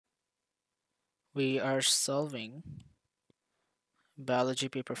We are solving Biology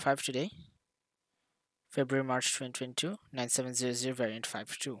Paper 5 today, February March 2022, 9700 variant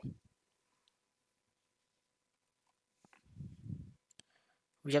 52.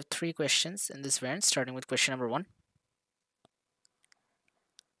 We have three questions in this variant, starting with question number 1.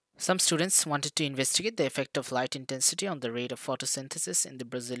 Some students wanted to investigate the effect of light intensity on the rate of photosynthesis in the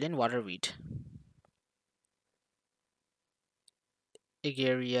Brazilian waterweed,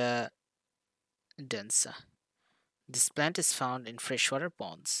 Egeria densa. This plant is found in freshwater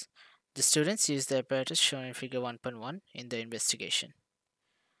ponds. The students used the apparatus shown in figure 1.1 in the investigation.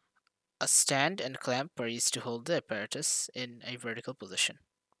 A stand and clamp are used to hold the apparatus in a vertical position.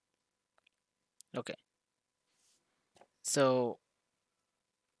 Okay, so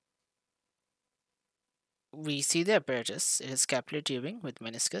we see the apparatus. It has capillary tubing with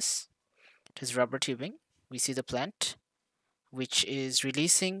meniscus. It has rubber tubing. We see the plant, which is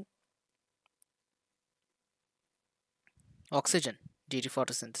releasing oxygen due to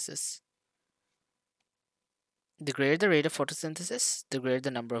photosynthesis. The greater the rate of photosynthesis, the greater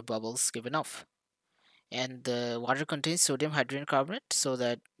the number of bubbles given off. And the water contains sodium hydrogen carbonate so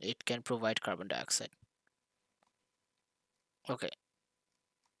that it can provide carbon dioxide. Okay,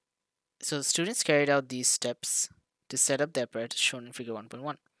 so students carried out these steps to set up the apparatus shown in figure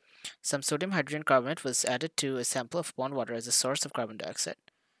 1.1. Some sodium hydrogen carbonate was added to a sample of pond water as a source of carbon dioxide.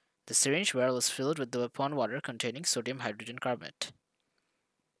 The syringe barrel was filled with the pond water containing sodium hydrogen carbonate.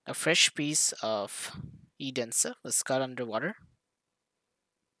 A fresh piece of E densa was cut under water.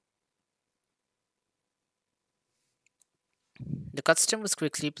 The cut stem was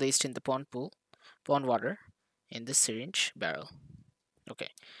quickly placed in the pond water in the syringe barrel. Okay.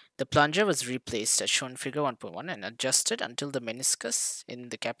 The plunger was replaced as shown in figure 1.1 and adjusted until the meniscus in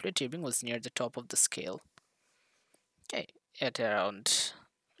the capillary tubing was near the top of the scale. Okay, at around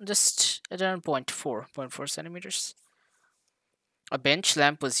zero point 0.4 centimeters. A bench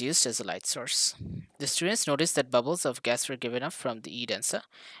lamp was used as a light source. The students noticed that bubbles of gas were given off from the E densa.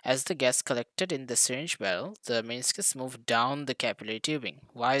 As the gas collected in the syringe barrel, the meniscus moved down the capillary tubing.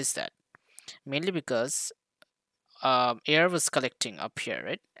 Why is that? Mainly because air was collecting up here,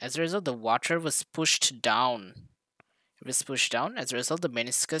 right? As a result, the water was pushed down. It was pushed down. As a result, the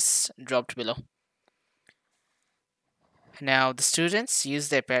meniscus dropped below. Now, the students used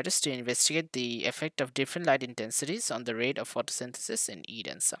the apparatus to investigate the effect of different light intensities on the rate of photosynthesis in E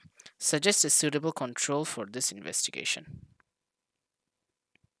densa. Suggest a suitable control for this investigation.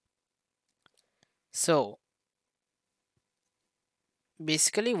 So,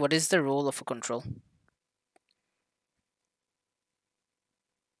 basically, what is the role of a control?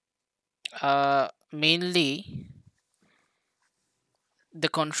 Mainly, the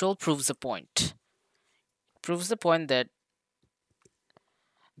control proves a point. Proves the point that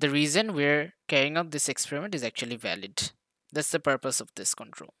the reason we're carrying out this experiment is actually valid. That's the purpose of this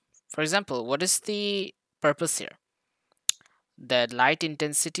control. For example, what is the purpose here? The light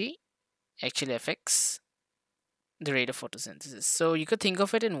intensity actually affects the rate of photosynthesis. So you could think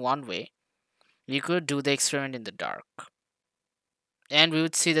of it in one way. You could do the experiment in the dark, and we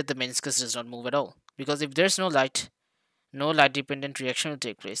would see that the meniscus does not move at all. Because if there's no light dependent reaction will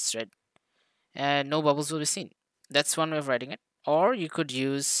take place, right? And no bubbles will be seen. That's one way of writing it. Or you could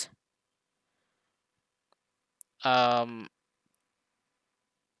use um,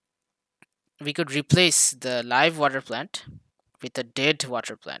 we could replace the live water plant with a dead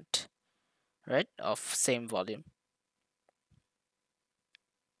water plant, right, of same volume.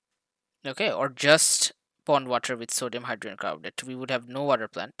 Okay, or just pond water with sodium hydrogen carbonate. We would have no water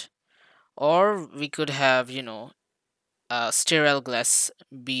plant. Or we could have, sterile glass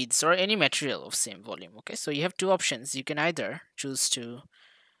beads or any material of same volume. Okay, so you have two options. You can either choose to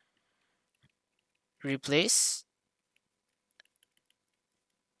replace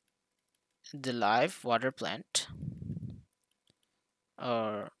the live water plant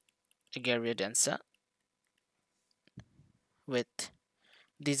or Agarria densa with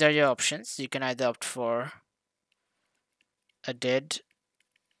these are your options. You can either opt for a dead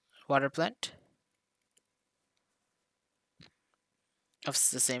water plant of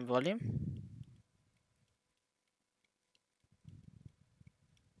the same volume,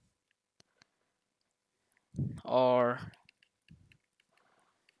 or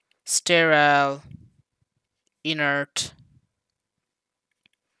sterile, inert,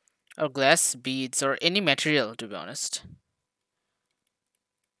 or glass beads, or any material, to be honest,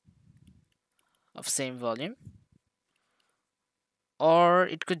 of same volume. Or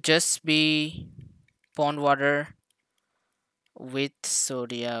it could just be pond water with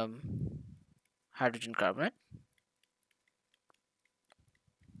sodium hydrogen carbonate.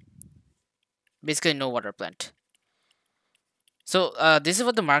 Basically, no water plant. So this is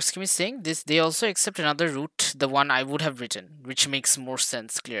what the mark scheme is saying. This they also accept another route, the one I would have written, which makes more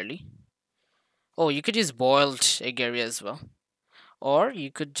sense clearly. Oh, you could use boiled egg area as well, or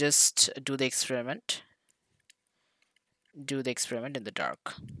you could just do the experiment. Do the experiment in the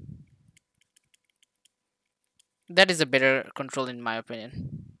dark. That is a better control in my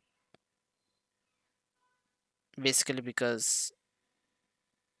opinion. Basically, because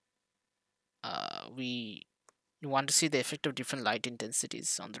we want to see the effect of different light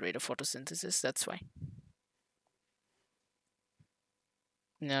intensities on the rate of photosynthesis. That's why.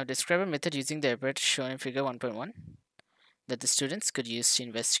 Now, describe a method using the apparatus shown in figure 1.1 that the students could use to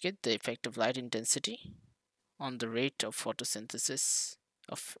investigate the effect of light intensity on the rate of photosynthesis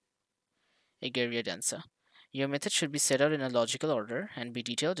of Aegaria densa. Your method should be set out in a logical order and be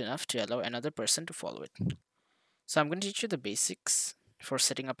detailed enough to allow another person to follow it. So I'm going to teach you the basics for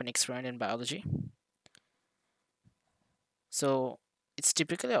setting up an experiment in biology. So it's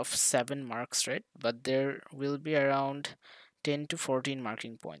typically of 7 marks, right? But there will be around 10 to 14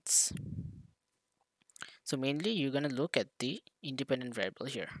 marking points. So mainly you're going to look at the independent variable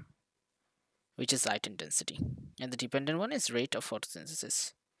here, which is light intensity, and the dependent one is rate of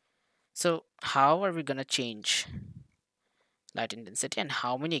photosynthesis. So how are we going to change light intensity and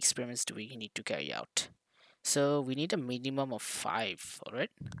how many experiments do we need to carry out? So we need a minimum of 5, all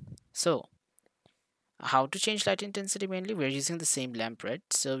right? So how to change light intensity? Mainly we're using the same lamp, right?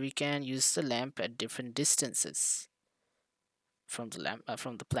 So we can use the lamp at different distances from the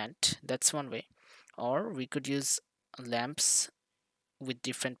from the plant. That's one way. Or we could use lamps with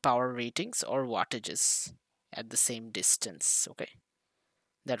different power ratings or wattages at the same distance. Okay,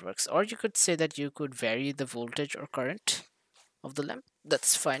 that works. Or you could say that you could vary the voltage or current of the lamp.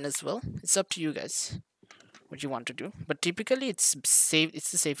 That's fine as well. It's up to you guys what you want to do. But typically it's safe,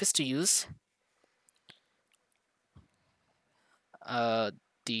 it's the safest to use uh,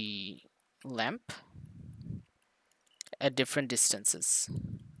 the lamp at different distances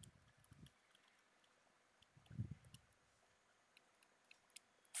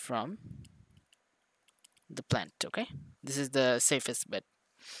from the plant. Okay, this is the safest bet.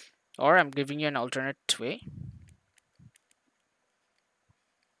 Or I'm giving you an alternate way.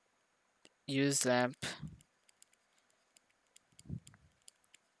 Use lamp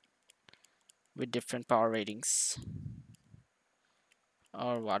with different power ratings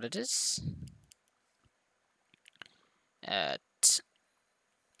or what it is at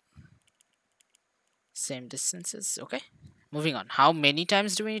same distances. Okay, moving on. How many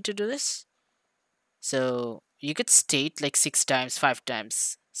times do we need to do this? So you could state like 6 times, 5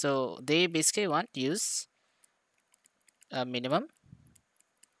 times. So they basically want use a minimum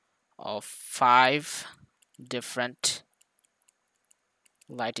of 5 different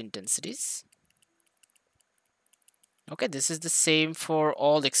light intensities. Okay, this is the same for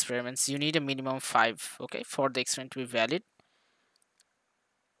all experiments. You need a minimum of 5, okay, for the experiment to be valid.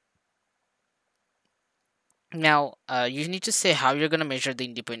 Now, you need to say how you're going to measure the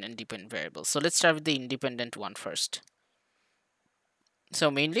independent and dependent variables. So let's start with the independent one first. So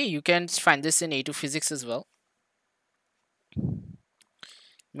mainly you can find this in A2 physics as well.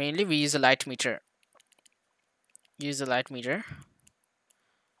 Mainly we use a light meter. Use a light meter.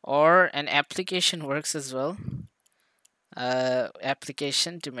 Or an application works as well.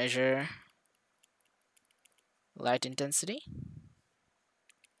 Application to measure light intensity.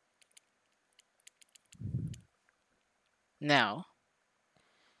 Now,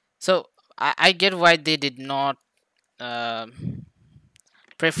 so I get why they did not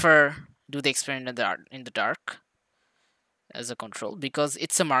prefer do the experiment in the dark as a control, because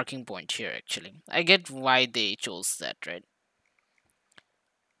it's a marking point here actually. I get why they chose that, right?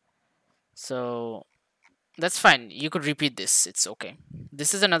 So that's fine. You could repeat this. It's okay.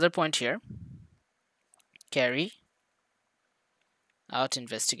 This is another point here. Carry out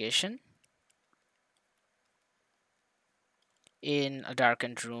investigation in a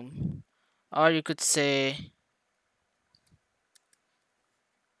darkened room. Or you could say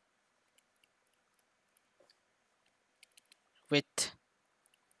with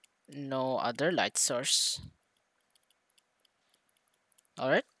no other light source.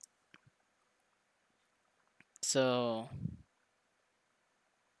 Alright. So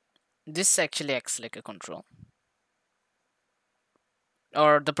this actually acts like a control.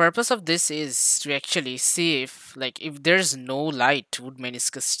 Or the purpose of this is to actually see if, like, if there's no light, would the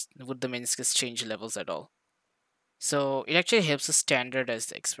meniscus change levels at all? So it actually helps us standardize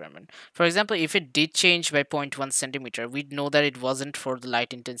the experiment. For example, if it did change by zero point 0.1 centimeter, we'd know that it wasn't for the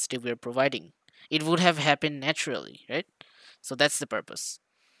light intensity we're providing. It would have happened naturally, right? So that's the purpose.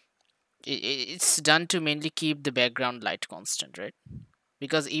 It's done to mainly keep the background light constant, right?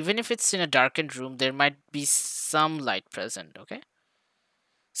 Because even if it's in a darkened room, there might be some light present. Okay.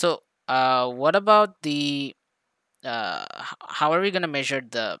 So what about the how are we going to measure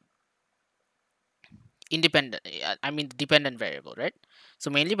the independent, I mean the dependent variable, right? So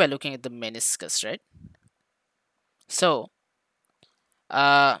mainly by looking at the meniscus, right? So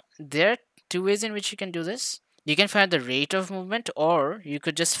there are two ways in which you can do this. You can find the rate of movement, or you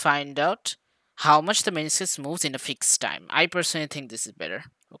could just find out how much the meniscus moves in a fixed time. I personally think this is better.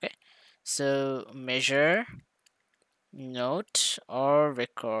 Okay, so measure, note, or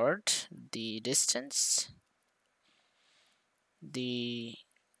record the distance the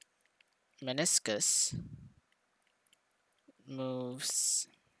meniscus moves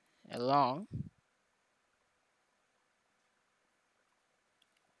along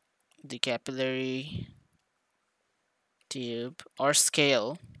the capillary tube or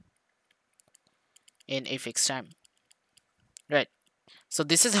scale in a fixed time, right? So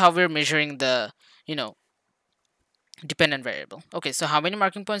this is how we're measuring the, you know, dependent variable. Okay, so how many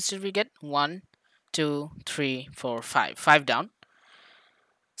marking points did we get? 1, 2, 3, 4, 5. 5 down.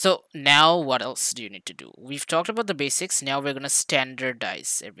 So now what else do you need to do? We've talked about the basics. Now we're going to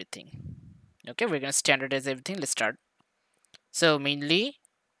standardize everything. Okay, we're going to standardize everything. Let's start. So mainly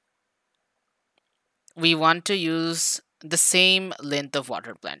we want to use the same length of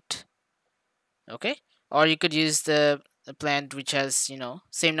water plant. Okay, or you could use the plant which has, you know,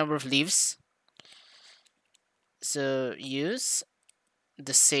 same number of leaves. So use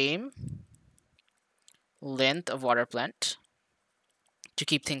the same length of water plant to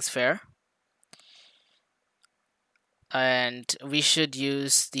keep things fair, and we should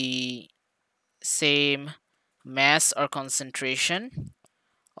use the same mass or concentration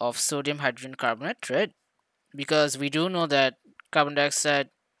of sodium hydrogen carbonate, right? Because we do know that carbon dioxide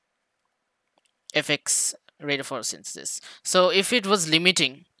affects rate of photosynthesis. So if it was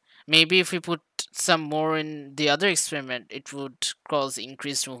limiting, maybe if we put some more in the other experiment, it would cause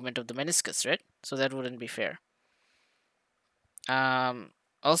increased movement of the meniscus, right? So that wouldn't be fair.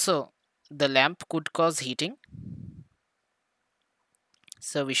 Also, the lamp could cause heating,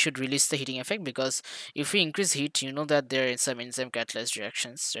 so we should release the heating effect, because if we increase heat, you know that there is some enzyme catalyzed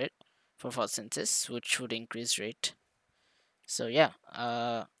reactions, right, for photosynthesis, which would increase rate. So yeah,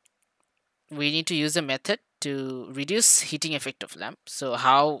 we need to use a method to reduce heating effect of lamp. So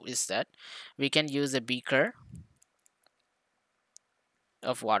how is that? We can use a beaker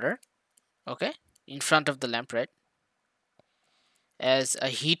of water, okay, in front of the lamp, right, as a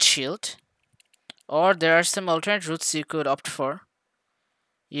heat shield. Or there are some alternate routes you could opt for.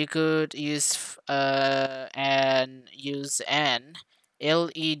 You could use an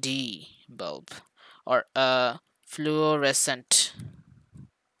LED bulb or a fluorescent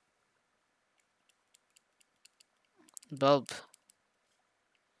bulb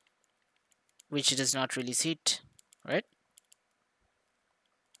which does not release heat, right?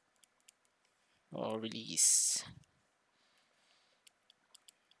 Or release.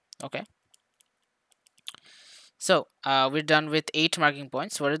 Okay. So we're done with 8 marking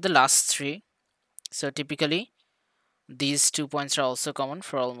points. What are the last 3? So typically these 2 points are also common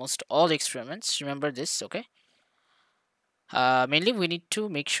for almost all experiments. Remember this, okay? Mainly we need to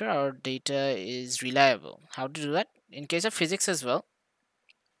make sure our data is reliable. How to do that? In case of physics as well,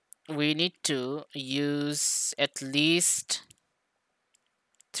 we need to use at least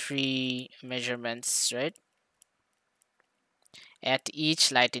 3 measurements, right, at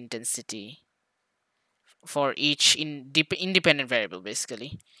each light intensity for each independent variable,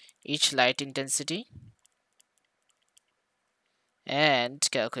 basically each light intensity, and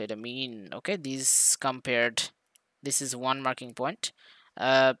calculate a mean. Okay, these compared, this is 1 marking point.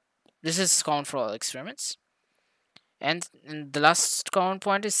 uh, this is common for all experiments, and the last common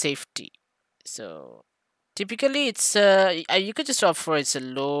point is safety. So typically it's you could just opt for it's a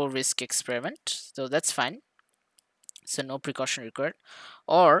low risk experiment, so that's fine, so no precaution required.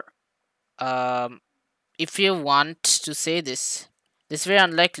 Or um, if you want to say this is very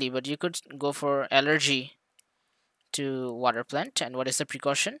unlikely, but you could go for allergy to water plant. And what is the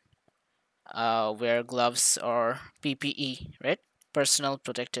precaution? Wear gloves or PPE, right? Personal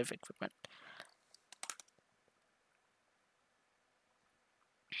protective equipment.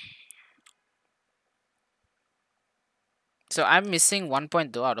 So I'm missing 1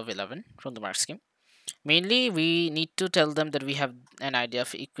 point though out of 11 from the mark scheme. Mainly, we need to tell them that we have an idea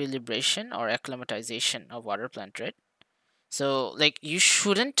of equilibration or acclimatization of water plant, right? So, like, you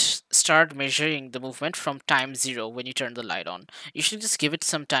shouldn't start measuring the movement from time 0 when you turn the light on. You should just give it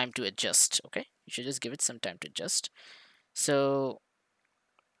some time to adjust, okay? You should just give it some time to adjust. So,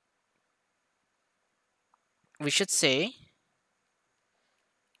 we should say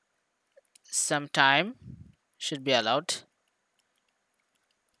some time should be allowed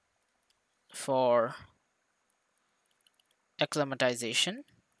for acclimatization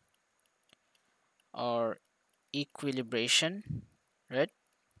or equilibration, right,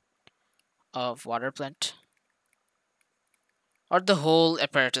 of water plant or the whole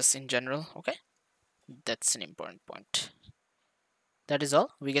apparatus in general. Okay, that's an important point. That is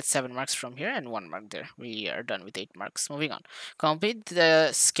all. We get 7 marks from here and 1 mark there. We are done with 8 marks. Moving on. Complete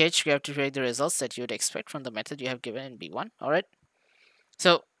the sketch. You have to create the results that you would expect from the method you have given in B1. Alright.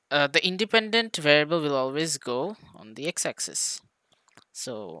 So the independent variable will always go on the x-axis.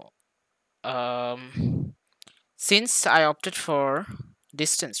 So since I opted for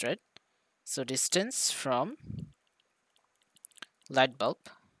distance, right? So distance from light bulb.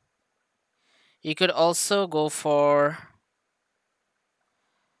 You could also go for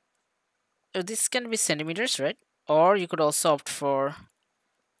this can be centimeters, right? Or you could also opt for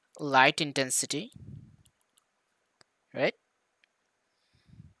light intensity, right?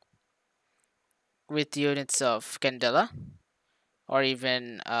 With units of candela or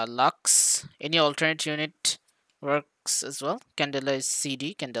even lux. Any alternate unit works as well. Candela is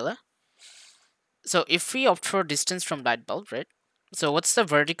CD, candela. So if we opt for distance from light bulb, right? So what's the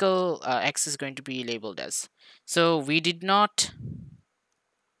vertical axis going to be labeled as? So we did not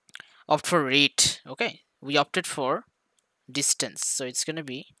opt for rate, okay? We opted for distance. So it's going to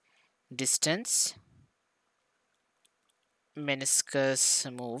be distance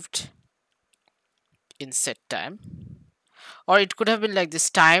meniscus moved in set time. Or it could have been like this: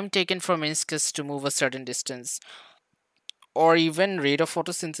 time taken for meniscus to move a certain distance, or even rate of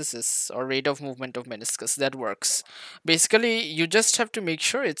photosynthesis or rate of movement of meniscus. That works. Basically, you just have to make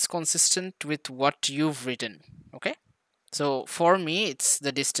sure it's consistent with what you've written. Okay, so for me it's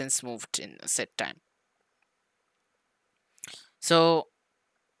the distance moved in a set time. So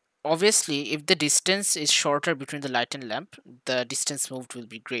obviously if the distance is shorter between the light and lamp, the distance moved will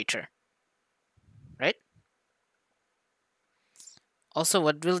be greater, right? Also,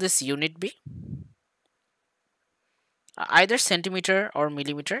 what will this unit be? Either centimeter or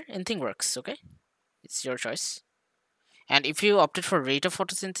millimeter, anything works. Okay, it's your choice. And if you opted for rate of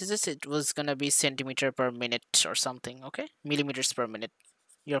photosynthesis, it was gonna be centimeter per minute or something. Okay, millimeters per minute,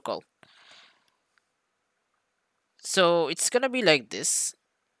 your call. So it's gonna be like this.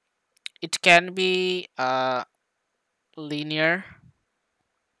 It can be linear,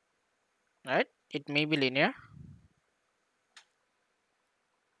 right? It may be linear,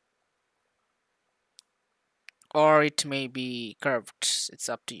 or it may be curved. It's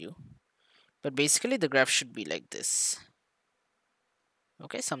up to you. But basically the graph should be like this.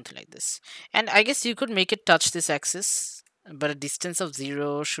 Okay, something like this. And I guess you could make it touch this axis, but a distance of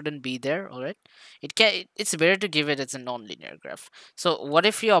 0 shouldn't be there. All right, it's better to give it as a non-linear graph. So what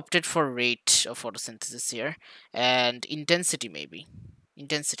if you opted for rate of photosynthesis here and intensity, maybe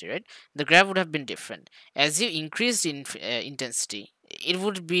intensity, right? The graph would have been different. As you increased in intensity, it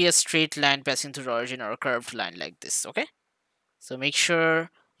would be a straight line passing through the origin, or a curved line like this. Okay, so make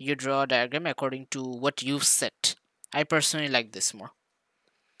sure you draw a diagram according to what you've set. I personally like this more.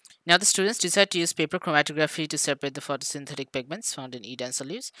 Now the students decide to use paper chromatography to separate the photosynthetic pigments found in E-denser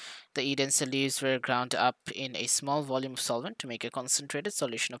leaves. The E-denser leaves were ground up in a small volume of solvent to make a concentrated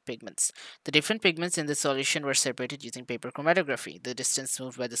solution of pigments. The different pigments in the solution were separated using paper chromatography. The distance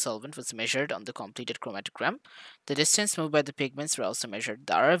moved by the solvent was measured on the completed chromatogram. The distance moved by the pigments were also measured.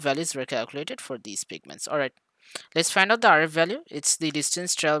 The RF values were calculated for these pigments. Alright. Let's find out the RF value. It's the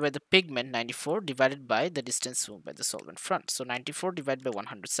distance traveled by the pigment 94 divided by the distance moved by the solvent front. So 94 divided by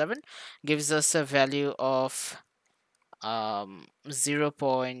 107 gives us a value of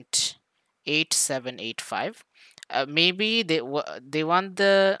 0.8785. Maybe they want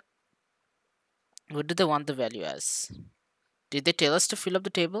the, what do they want the value as? Did they tell us to fill up the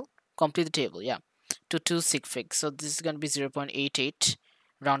table? Complete the table, yeah. To 2 sig fig. So this is going to be 0.88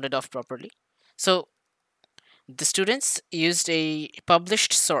 rounded off properly. So the students used a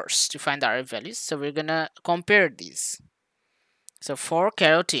published source to find the RF values. So we're gonna compare these. So for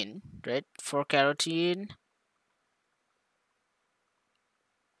carotene, right? For carotene,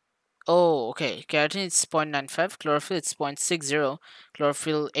 oh, okay. Carotene is 0.95, chlorophyll it's 0.60,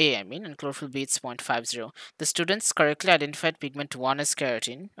 chlorophyll A, I mean, and chlorophyll B it's 0.50. The students correctly identified pigment 1 as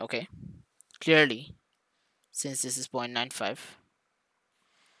carotene, okay, clearly, since this is 0.95.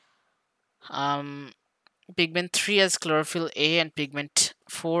 Pigment 3 as chlorophyll A and pigment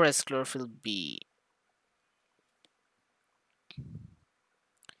 4 as chlorophyll B.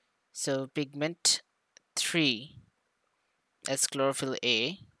 So pigment 3 as chlorophyll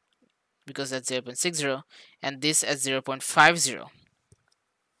A because that's 0.60, and this as 0.50.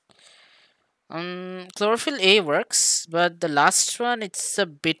 Chlorophyll A works, but the last one, it's a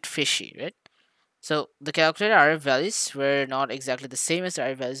bit fishy, right? So the calculated RF values were not exactly the same as the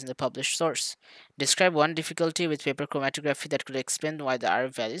RF values in the published source. Describe one difficulty with paper chromatography that could explain why the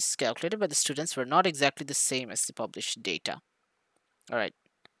RF values calculated by the students were not exactly the same as the published data. All right.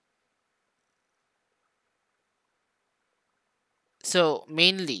 So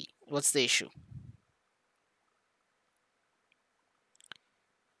mainly, what's the issue?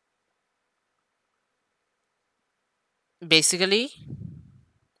 Basically,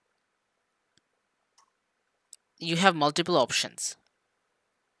 you have multiple options.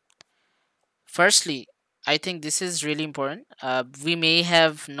 Firstly, I think this is really important. We may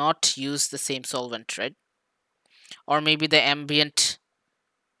have not used the same solvent, right? Or maybe the ambient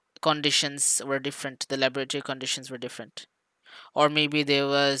conditions were different, the laboratory conditions were different. Or maybe there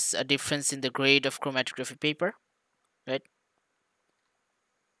was a difference in the grade of chromatography paper, right?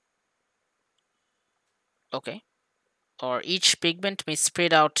 Okay. Or each pigment may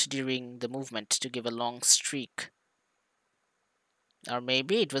spread out during the movement to give a long streak. Or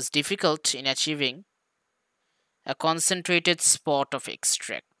maybe it was difficult in achieving a concentrated spot of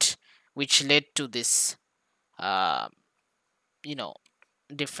extract, which led to this, uh, you know,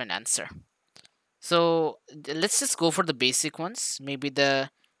 different answer. So let's just go for the basic ones. Maybe the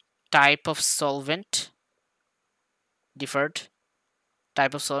type of solvent differed.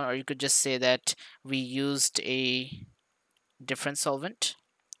 Type of solvent, or you could just say that we used a different solvent.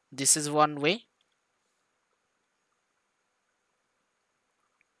 This is one way.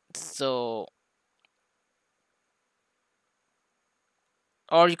 So,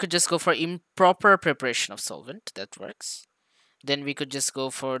 or you could just go for improper preparation of solvent. That works. Then we could just go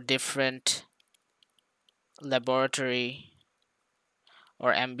for different laboratory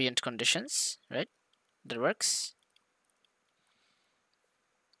or ambient conditions, right? That works.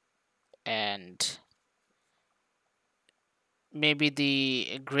 And maybe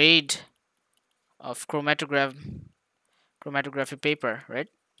the grade of chromatography paper, right?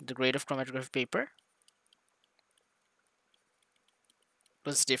 The grade of chromatography paper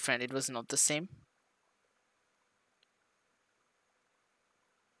was different. It was not the same.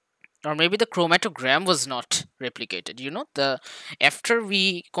 Or maybe the chromatogram was not replicated. The after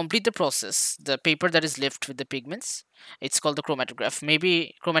we complete the process, the paper that is left with the pigments, it's called the chromatogram.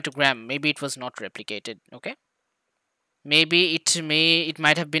 Maybe it was not replicated. Okay. Maybe it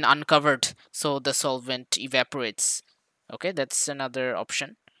might have been uncovered, so the solvent evaporates. Okay, that's another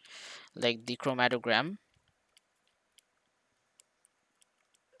option. Like the chromatogram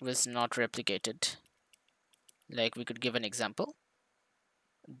was not replicated. Like we could give an example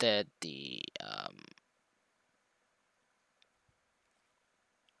that the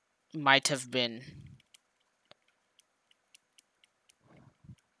might have been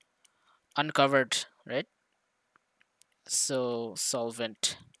uncovered, right? So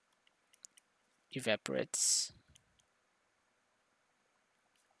solvent evaporates.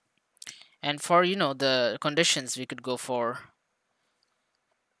 And for the conditions, we could go for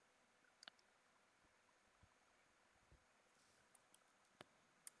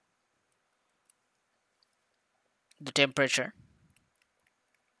the temperature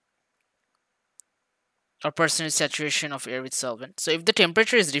or percentage saturation of air with solvent. So if the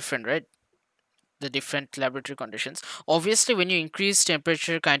temperature is different, right? The different laboratory conditions. Obviously, when you increase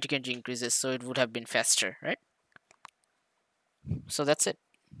temperature, kinetic energy increases, so it would have been faster, right? So that's it.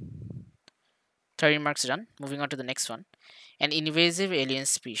 30 marks done. Moving on to the next one. An invasive alien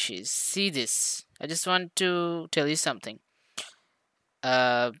species. See this. I just want to tell you something.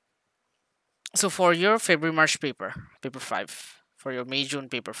 Uh, so for your February March paper 5, for your May June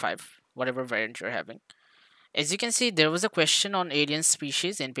paper 5, whatever variant you're having, as you can see, there was a question on alien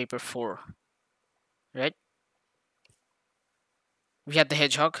species in paper 4, right? We had the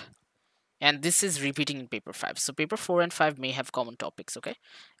hedgehog, and this is repeating in paper 5. So paper 4 and 5 may have common topics. Okay,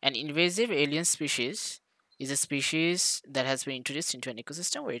 an invasive alien species is a species that has been introduced into an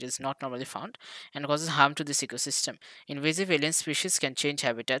ecosystem where it is not normally found and causes harm to this ecosystem. Invasive alien species can change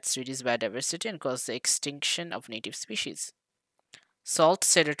habitats, reduce biodiversity, and cause the extinction of native species. Salt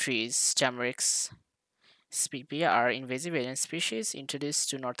cedar trees, tamarix Spipia are invasive alien species introduced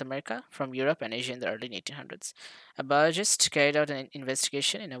to North America from Europe and Asia in the early 1800s. A biologist carried out an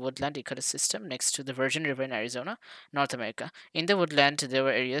investigation in a woodland ecosystem next to the Virgin River in Arizona, North America. In the woodland, there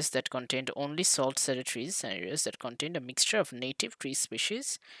were areas that contained only salt cedar trees and areas that contained a mixture of native tree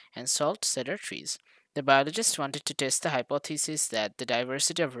species and salt cedar trees. The biologist wanted to test the hypothesis that the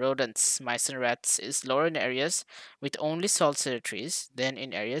diversity of rodents, mice, and rats is lower in areas with only salt-cedar trees than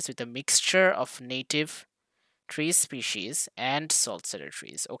in areas with a mixture of native tree species and salt-cedar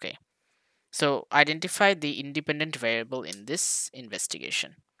trees. Okay, so identify the independent variable in this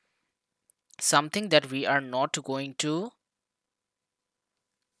investigation. Something that we are not going to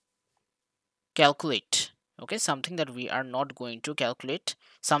calculate. Okay, something that we are not going to calculate,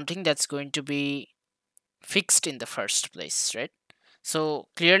 something that's going to be fixed in the first place, right? So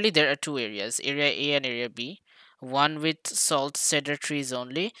clearly there are two areas, area A and area B, one with salt cedar trees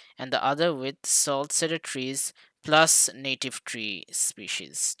only and the other with salt cedar trees plus native tree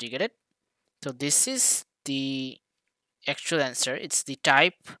species. Do you get it? So this is the actual answer. It's the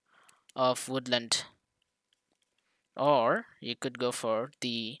type of woodland, or you could go for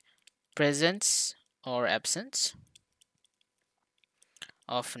the presence or absence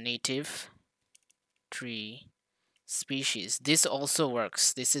of native tree species. This also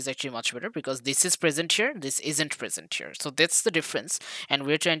works. This is actually much better because this is present here, this isn't present here. So that's the difference, and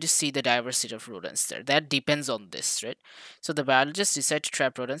we're trying to see the diversity of rodents there. That depends on this, right? So the biologists decide to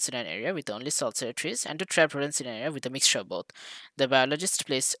trap rodents in an area with only salt-cedar trees and to trap rodents in an area with a mixture of both. The biologist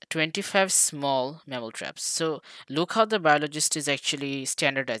placed 25 small mammal traps. So look how the biologist is actually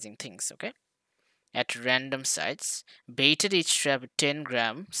standardizing things, okay? At random sites, baited each trap with 10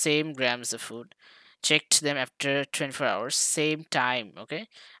 same grams of food, checked them after 24 hours, same time, okay?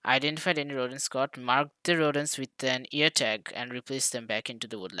 Identified any rodents caught, marked the rodents with an ear tag, and replaced them back into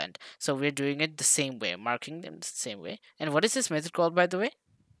the woodland. So we're doing it the same way, marking them the same way. And what is this method called, by the way?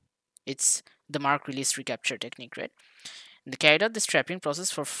 It's the mark release recapture technique, right? They carried out this trapping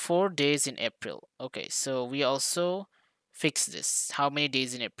process for 4 days in April. Okay, so we also fixed this. How many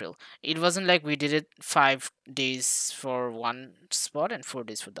days in April? It wasn't like we did it 5 days for one spot and 4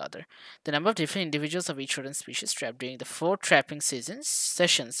 days for the other. The number of different individuals of each rodent species trapped during the 4 trapping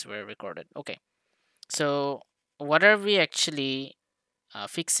sessions were recorded. Okay, so what are we actually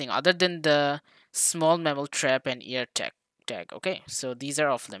fixing other than the small mammal trap and ear tag? Okay, so these are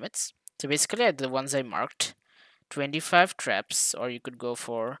off limits. So basically, the ones I marked 25 traps, or you could go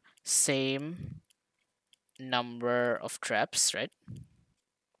for same number of traps, right?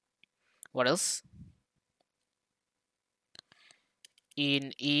 What else?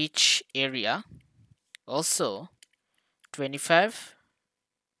 In each area, also 25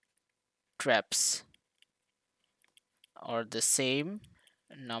 traps, or the same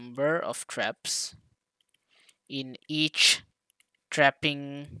number of traps in each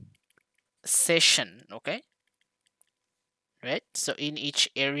trapping session, okay? Right? So in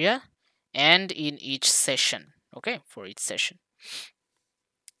each area and in each session, okay? For each session.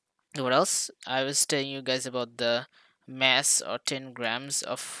 What else? I was telling you guys about the mass or 10 grams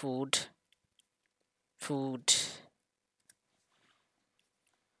of food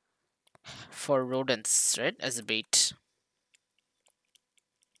for rodents, right, as a bait.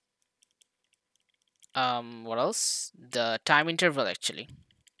 What else? The time interval, actually.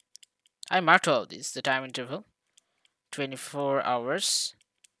 I marked all of these. The time interval, 24 hours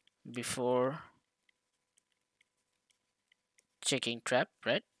before checking trap,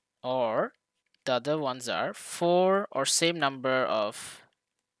 right? Or the other ones are 4 or same number of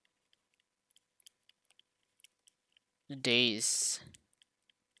days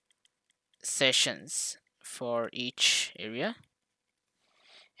sessions for each area,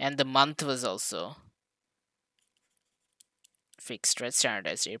 and the month was also fixed, right?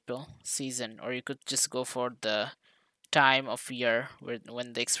 Standardized April season, or you could just go for the time of year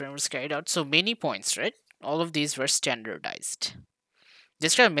when the experiment was carried out. So many points, right? All of these were standardized.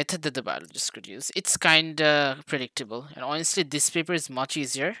 Describe a method that the biologist could use. It's kind of predictable, and honestly, this paper is much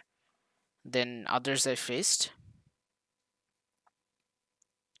easier than others I faced.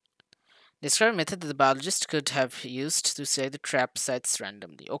 Describe a method that the biologist could have used to select the trap sites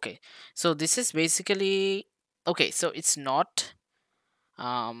randomly. Okay, so this is basically okay. So it's not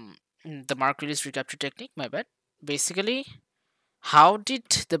the mark release recapture technique. My bad. Basically, how did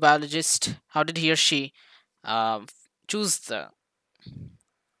the biologist? How did he or she um, choose the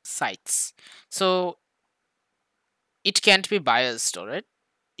sites? So it can't be biased, alright?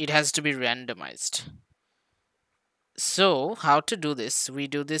 It has to be randomized. So how to do this? We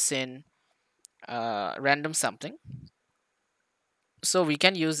do this in random sampling. So we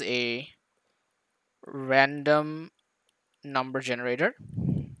can use a random number generator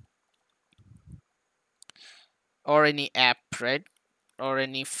or any app, right? Or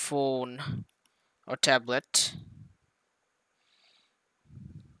any phone or tablet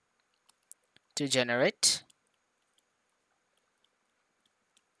to generate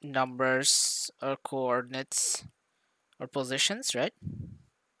numbers or coordinates or positions, right?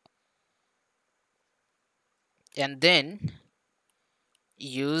 And then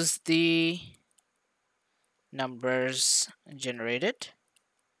use the numbers generated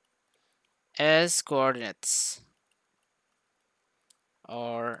as coordinates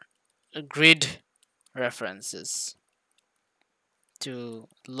or grid references to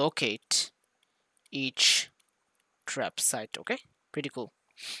locate each trap site. Okay, pretty cool.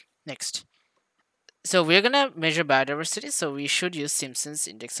 Next, so we're gonna measure biodiversity, so we should use Simpson's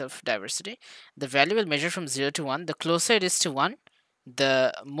index of diversity. The value will measure from 0 to 1. The closer it is to 1,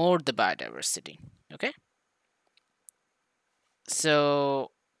 the more the biodiversity. Okay,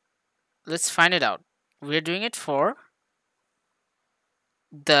 so let's find it out. We're doing it for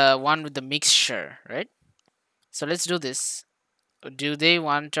the one with the mixture, right? So let's do this. Do they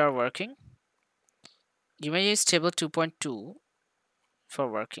want our working? You may use table 2.2 for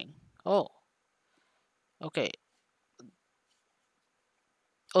working. Oh, okay.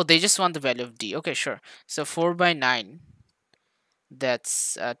 Oh, they just want the value of D. Okay, sure. So 4 by 9,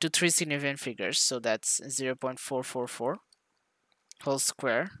 that's to 3 significant figures. So that's 0.444 whole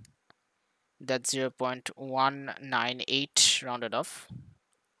square. That's 0.198 rounded off.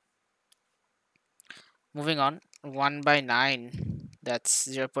 Moving on, 1 by 9, that's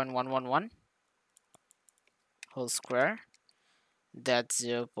 0.111 whole square. That's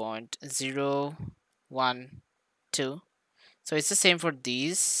 0.012. So it's the same for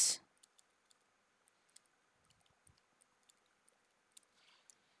these.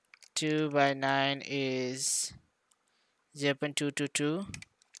 2 by 9 is 0.222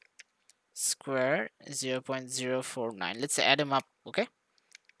 square, 0.049. Let's add them up, okay?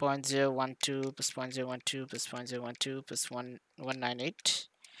 0.012 plus 0.012 plus 0.012 plus 198.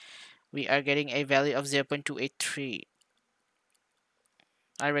 We are getting a value of 0.283.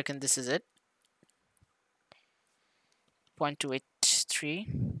 I reckon this is it. 0.283.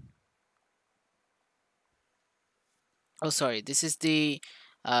 Oh, sorry, this is the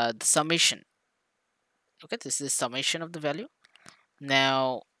summation. Okay, this is the summation of the value.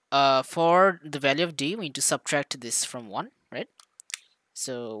 Now, for the value of D, we need to subtract this from 1, right?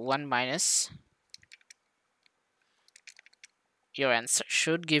 So 1 minus your answer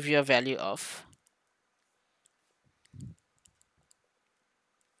should give you a value of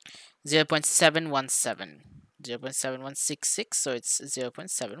 0.717. 0.7166, so it's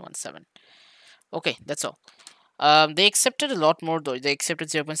 0.717. Okay, that's all. They accepted a lot more though. They accepted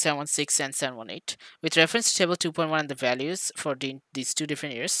 0.716 and 718. With reference to table 2.1 and the values for these two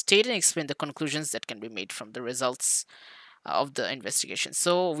different years, state and explain the conclusions that can be made from the results of the investigation.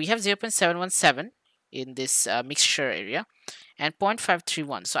 So we have 0.717 in this mixture area and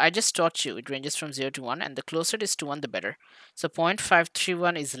 0.531. So I just taught you it ranges from 0 to 1, and the closer it is to 1, the better. So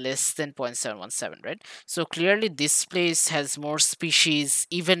 0.531 is less than 0.717, right? So clearly this place has more species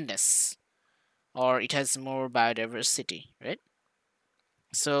evenness, or it has more biodiversity, right?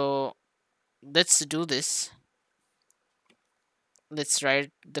 So let's do this. Let's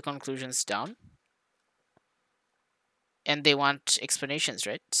write the conclusions down. And they want explanations,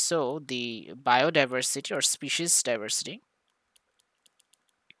 right? So the biodiversity or species diversity,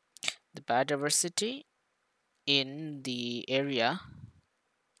 the biodiversity in the area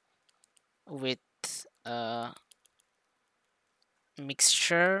with a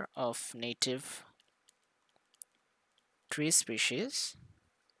mixture of native tree species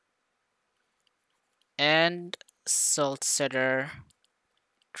and salt cedar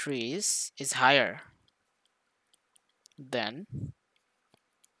trees is higher than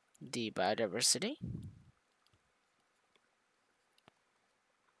the biodiversity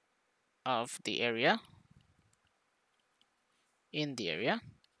of the area in the area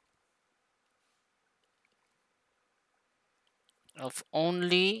of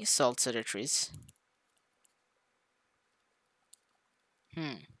only salt cedar trees.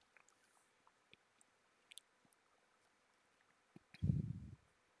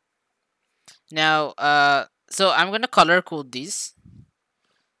 Now, so I'm going to color code these.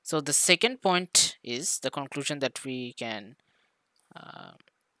 So the second point is the conclusion that we can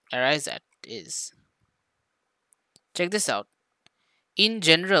arise at is, check this out. In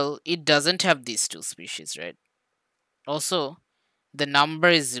general, it doesn't have these two species, right? Also, the number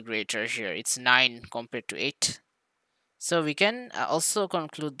is greater here. It's 9 compared to 8. So we can also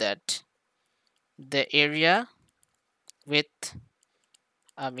conclude that the area with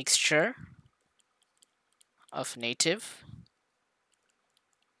a mixture of native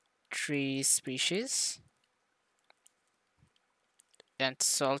tree species and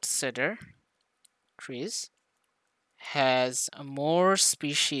salt cedar trees has more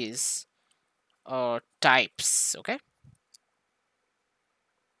species or types, okay,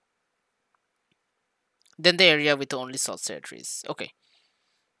 than the area with only salt-cellar trees. Okay,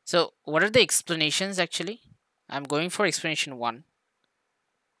 so what are the explanations actually? I'm going for explanation 1.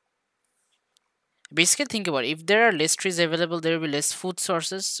 Basically, think about it. If there are less trees available, there will be less food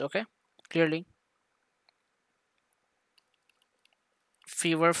sources, okay, clearly.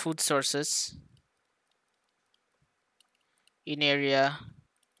 Fewer food sources in area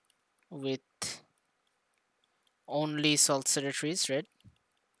with only salt-cellar trees, right?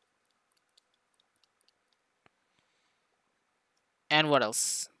 And what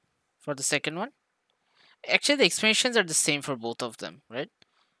else for the second one? Actually, the explanations are the same for both of them, right?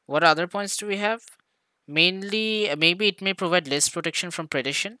 What other points do we have? Mainly, maybe it may provide less protection from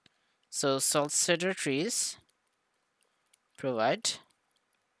predation. So salt-cellar trees provide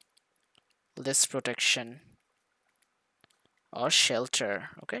less protection or shelter.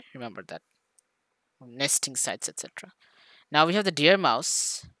 Okay, remember that. Nesting sites, etc. Now we have the deer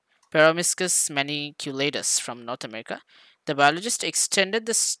mouse, Peromyscus maniculatus from North America. The biologist extended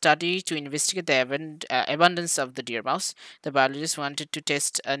the study to investigate the abundance of the deer mouse. The biologist wanted to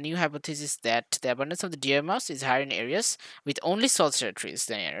test a new hypothesis that the abundance of the deer mouse is higher in areas with only salt-cellar trees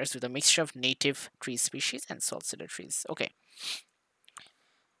than areas with a mixture of native tree species and salt-cellar trees. Okay.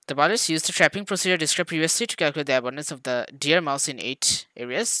 The biologists used the trapping procedure described previously to calculate the abundance of the deer mouse in 8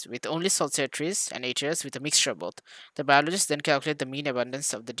 areas with only salt-cellar trees and 8 areas with a mixture of both. The biologists then calculate the mean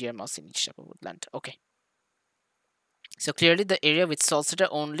abundance of the deer mouse in each type of woodland. Okay. So clearly the area with salt-cellar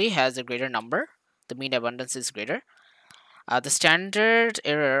only has a greater number. The mean abundance is greater. The standard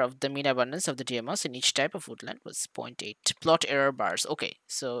error of the mean abundance of the deer mouse in each type of woodland was 0.8. Plot error bars. Okay,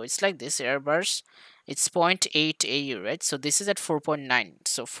 so it's like this, error bars. It's 0.8 AU, right? So this is at 4.9.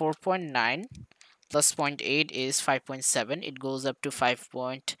 So 4.9 plus 0.8 is 5.7. It goes up to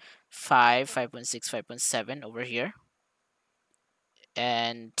 5.5, 5.6, 5.7 over here.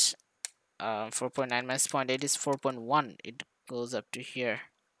 And 4.9 minus 0.8 is 4.1. It goes up to here.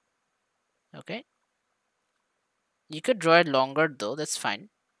 Okay. You could draw it longer though, that's fine.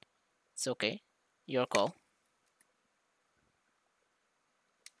 It's okay. Your call.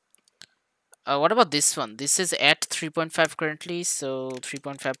 What about this one? This is at 3.5 currently, so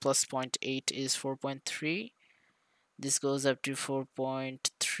 3.5 plus 0.8 is 4.3. This goes up to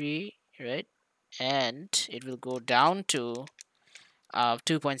 4.3, right? And it will go down to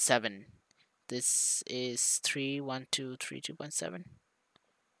 2.7. This is 3, 1, 2, 3, 2.7.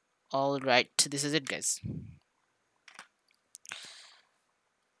 All right, this is it, guys.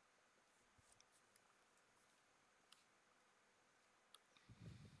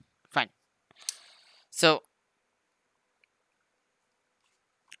 Fine. So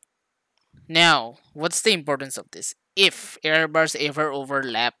now, what's the importance of this? If error bars ever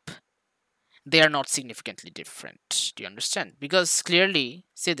overlap, they are not significantly different. Do you understand? Because clearly,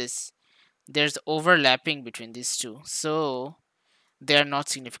 see this, there's overlapping between these two, so they are not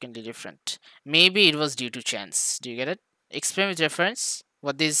significantly different. Maybe it was due to chance. Do you get it? Explain with reference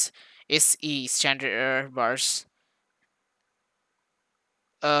what these SE standard error bars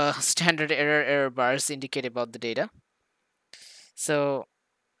standard error bars indicate about the data. So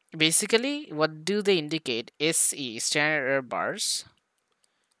basically, what do they indicate? SE standard error bars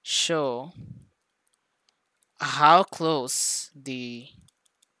show how close the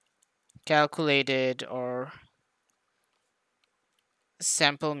calculated or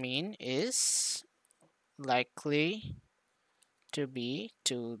sample mean is likely to be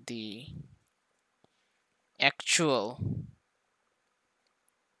to the actual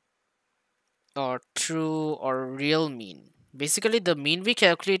or true or real mean. Basically, the mean we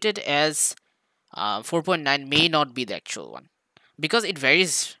calculated as 4.9 may not be the actual one because it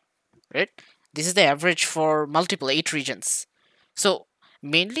varies, right? This is the average for multiple 8 regions. So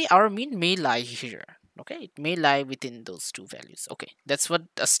mainly our mean may lie here. Okay, it may lie within those two values. Okay, that's what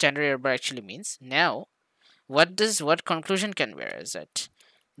a standard error bar actually means. Now, what conclusion can we is that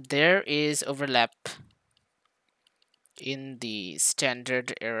there is overlap in the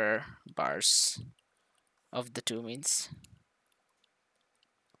standard error bars of the two means.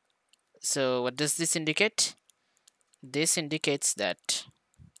 So what does this indicate? This indicates that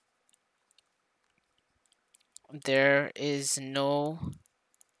there is no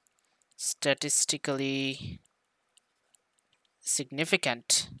statistically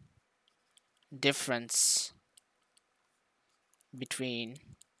significant difference between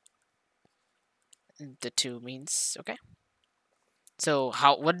the two means. Okay, so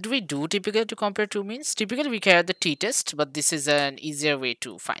what do we do typically to compare two means? Typically we carry the t-test, but this is an easier way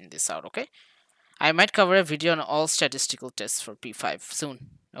to find this out. Okay, I might cover a video on all statistical tests for P5 soon.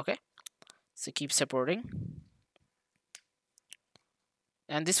 Okay, so keep supporting.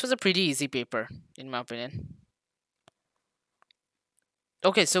 And this was a pretty easy paper, in my opinion.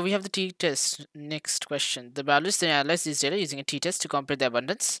 Okay, so we have the t-test. Next question. The biologist analyzed this data using a t-test to compare the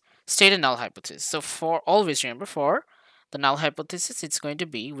abundance, state, and null hypothesis. So for always remember, for the null hypothesis, it's going to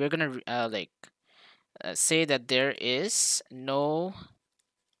be, we're going to say that there is no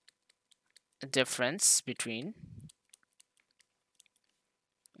difference between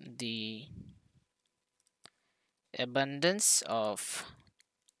the abundance of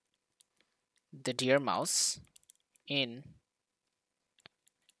the deer mouse in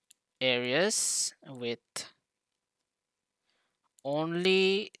areas with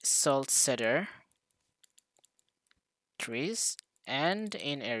only salt cedar trees and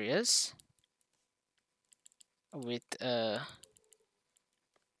in areas with a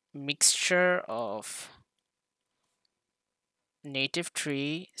mixture of native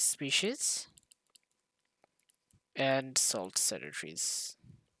tree species and salt cedar trees.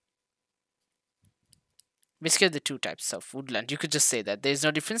 Basically, the two types of woodland. You could just say that there is no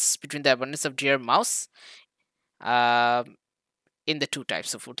difference between the abundance of deer mouse in the two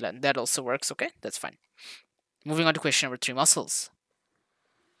types of woodland. That also works. Okay, that's fine. Moving on to question number 3. Mussels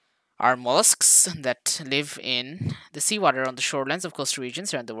are mollusks that live in the seawater on the shorelines of coastal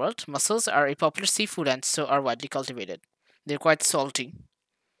regions around the world. Mussels are a popular seafood and so are widely cultivated. They're quite salty.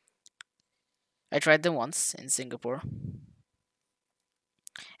 I tried them once in Singapore.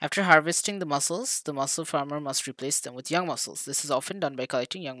 After harvesting the mussels, the mussel farmer must replace them with young mussels. This is often done by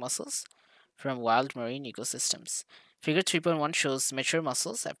collecting young mussels from wild marine ecosystems. Figure 3.1 shows mature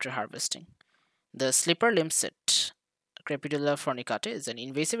mussels after harvesting. The slipper limpet, Crepidula fornicata, is an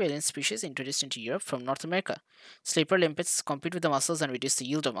invasive alien species introduced into Europe from North America. Slipper limpets compete with the mussels and reduce the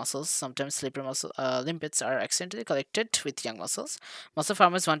yield of mussels. Sometimes slipper limpets are accidentally collected with young mussels. Mussel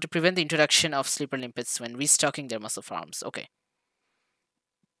farmers want to prevent the introduction of slipper limpets when restocking their mussel farms. Okay.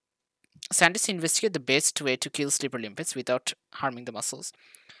 Scientists investigate the best way to kill slipper limpets without harming the mussels.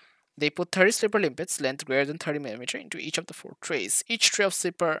 They put 30 slipper limpets, length greater than 30 mm, into each of the 4 trays. Each tray of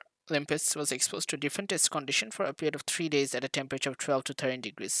slipper limpets was exposed to a different test condition for a period of 3 days at a temperature of 12 to 13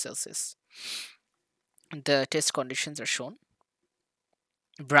 degrees Celsius. The test conditions are shown.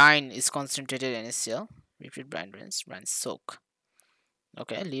 Brine is concentrated NaCl. Repeat brine rinse, brine soak.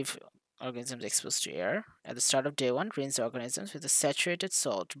 Okay, leave organisms exposed to air. At the start of day 1, rinse organisms with a saturated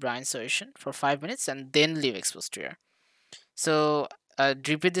salt brine solution for 5 minutes and then leave exposed to air. So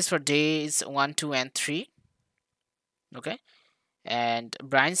repeat this for days 1, 2, and 3. Okay, and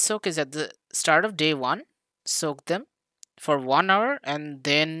brine soak is at the start of day 1. Soak them for 1 hour and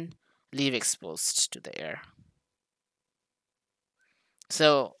then leave exposed to the air.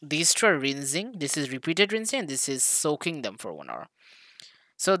 So these two are rinsing. This is repeated rinsing and this is soaking them for 1 hour.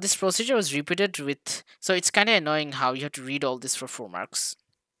 So this procedure was repeated with, so it's kind of annoying how you have to read all this for 4 marks.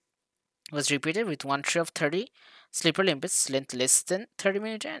 It was repeated with 1 tray of 30 slipper limpets, length less than 30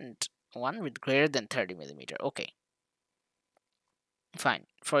 mm and one with greater than 30 mm. Okay. Fine.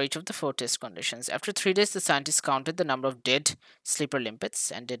 For each of the 4 test conditions. After 3 days, the scientists counted the number of dead slipper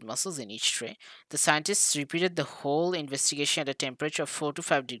limpets and dead mussels in each tray. The scientists repeated the whole investigation at a temperature of 4 to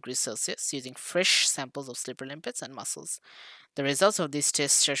 5 degrees Celsius using fresh samples of slipper limpets and mussels. The results of these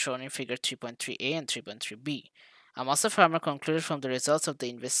tests are shown in figure 3.3a and 3.3b. A mussel farmer concluded from the results of the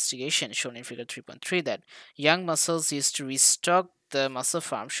investigation shown in figure 3.3 that young mussels used to restock the mussel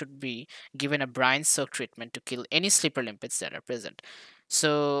farm should be given a brine soak treatment to kill any slipper limpets that are present.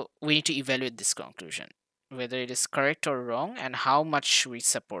 So we need to evaluate this conclusion, whether it is correct or wrong, and how much we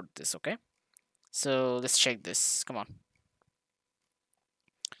support this. Okay, so let's check this. Come on.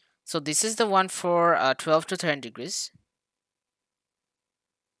 So this is the one for 12 to 13 degrees.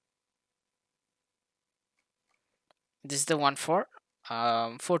 This is the one for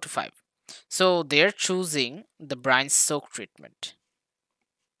 4 to 5. So they're choosing the brine soak treatment.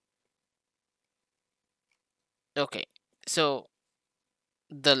 Okay, so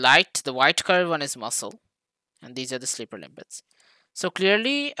the white color one is mussel, and these are the slipper limpets. So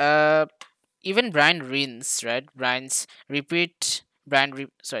clearly, even brine rinse, right? The brine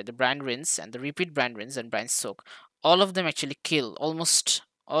rinse and the repeat brine rinse and brine soak, all of them actually kill, almost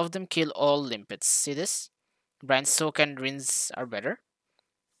all of them kill all limpets. See this? Brine soak and rinse are better.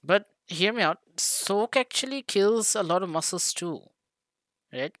 But hear me out, soak actually kills a lot of mussels too,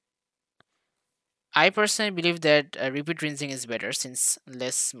 right? I personally believe that repeat rinsing is better since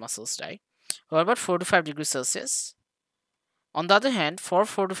less mussels die. What about 4 to 5 degrees Celsius? On the other hand, for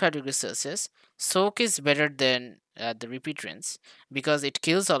 4 to 5 degrees Celsius, soak is better than the repeat rinse because it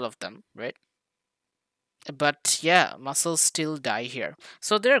kills all of them, right? But yeah, muscles still die here.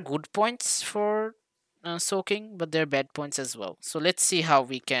 So there are good points for soaking, but there are bad points as well. So let's see how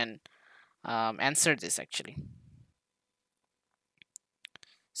we can answer this actually.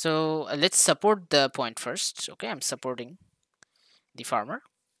 So let's support the point first. Okay, I'm supporting the farmer.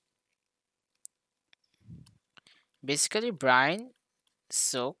 Basically, brine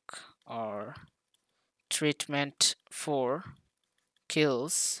soak or treatment 4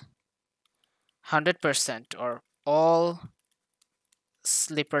 kills 100% or all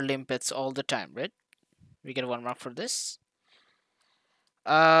slipper limpets all the time, right? We get 1 mark for this.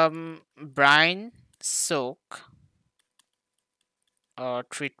 Brine soak or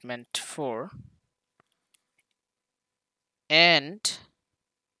treatment 4 and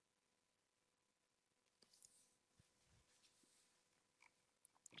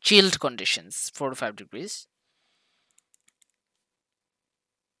chilled conditions 4 to 5 degrees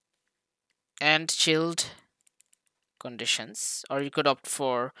and chilled conditions, or you could opt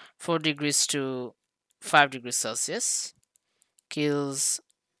for 4 degrees to 5 degrees Celsius, kills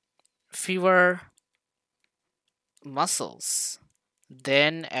fewer mussels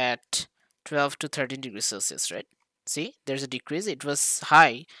than at 12 to 13 degrees Celsius, right? See, there's a decrease. It was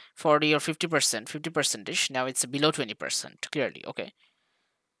high 40 or 50%, 50% ish. Now it's below 20%, clearly. Okay.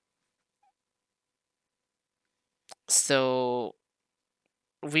 So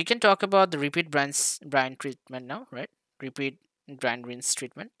we can talk about the repeat brine treatment now, right? Repeat brine rinse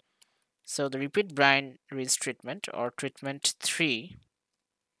treatment. So the repeat brine rinse treatment or treatment 3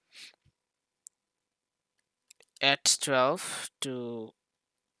 at 12 to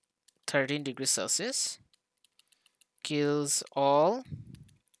 13 degrees Celsius kills all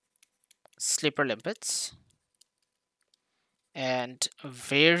slipper limpets and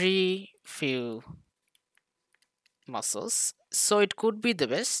very few mussels. So it could be the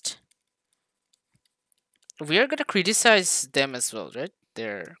best. We are going to criticize them as well, right?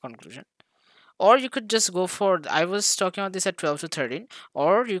 Their conclusion. Or you could just go for, I was talking about this at 12 to 13,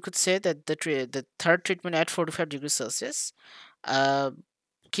 or you could say that the third treatment at 45 degrees Celsius uh,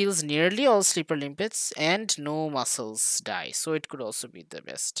 kills nearly all sleeper limpets and no mussels die. So it could also be the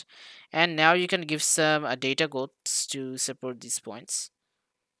best. And now you can give some data quotes to support these points.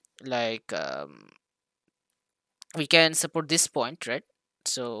 Like we can support this point, right?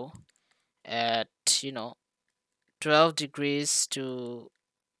 So at 12 degrees to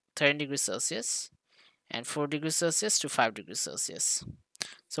 13 degrees Celsius and 4 degrees Celsius to 5 degrees Celsius.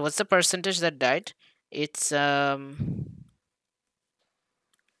 So what's the percentage that died? It's 50,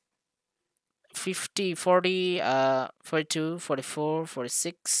 40, 42, 44,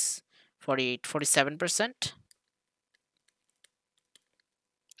 46, 48, 47%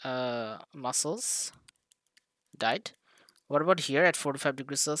 mussels died. What about here at 45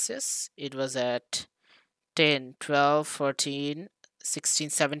 degrees Celsius? It was at 10, 12, 14, 16,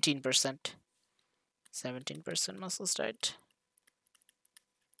 17%. 17% mussels died.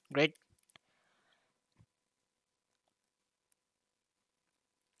 Great.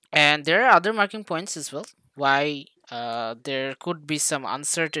 And there are other marking points as well. Why there could be some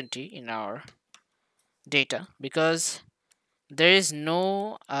uncertainty in our data, because there is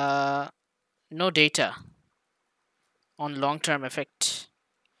no data on long-term effect.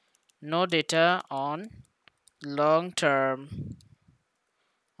 No data on long-term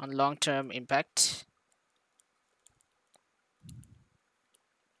long-term impact,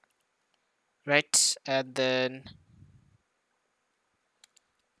 right? And then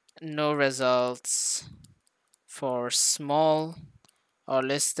no results for small or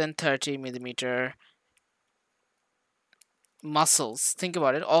less than 30 millimeter mussels. Think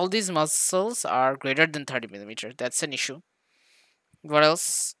about it. All these mussels are greater than 30 millimeter. That's an issue. What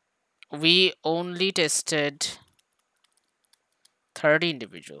else? We only tested 30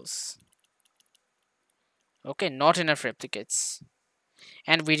 individuals. Okay, not enough replicates.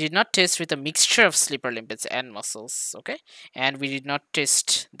 And we did not test with a mixture of sleeper limpets and mussels. Okay, and we did not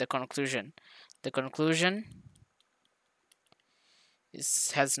test the conclusion. The conclusion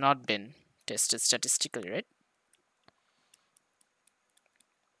has not been tested statistically, right?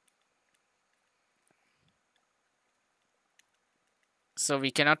 So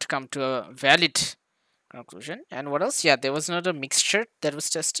we cannot come to a valid conclusion. And what else? Yeah, there was not a mixture that was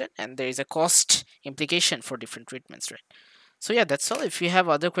tested, and there is a cost implication for different treatments, right? So yeah, that's all. If you have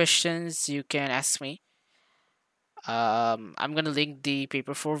other questions, you can ask me. I'm gonna link the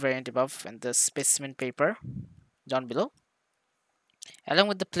paper 4 variant above and the specimen paper down below, along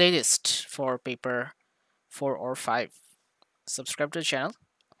with the playlist for paper 4 or 5. Subscribe to the channel,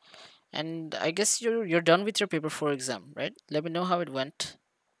 and I guess you're done with your paper 4 exam, right? Let me know how it went.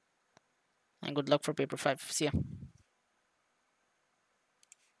 and good luck for paper 5. See ya.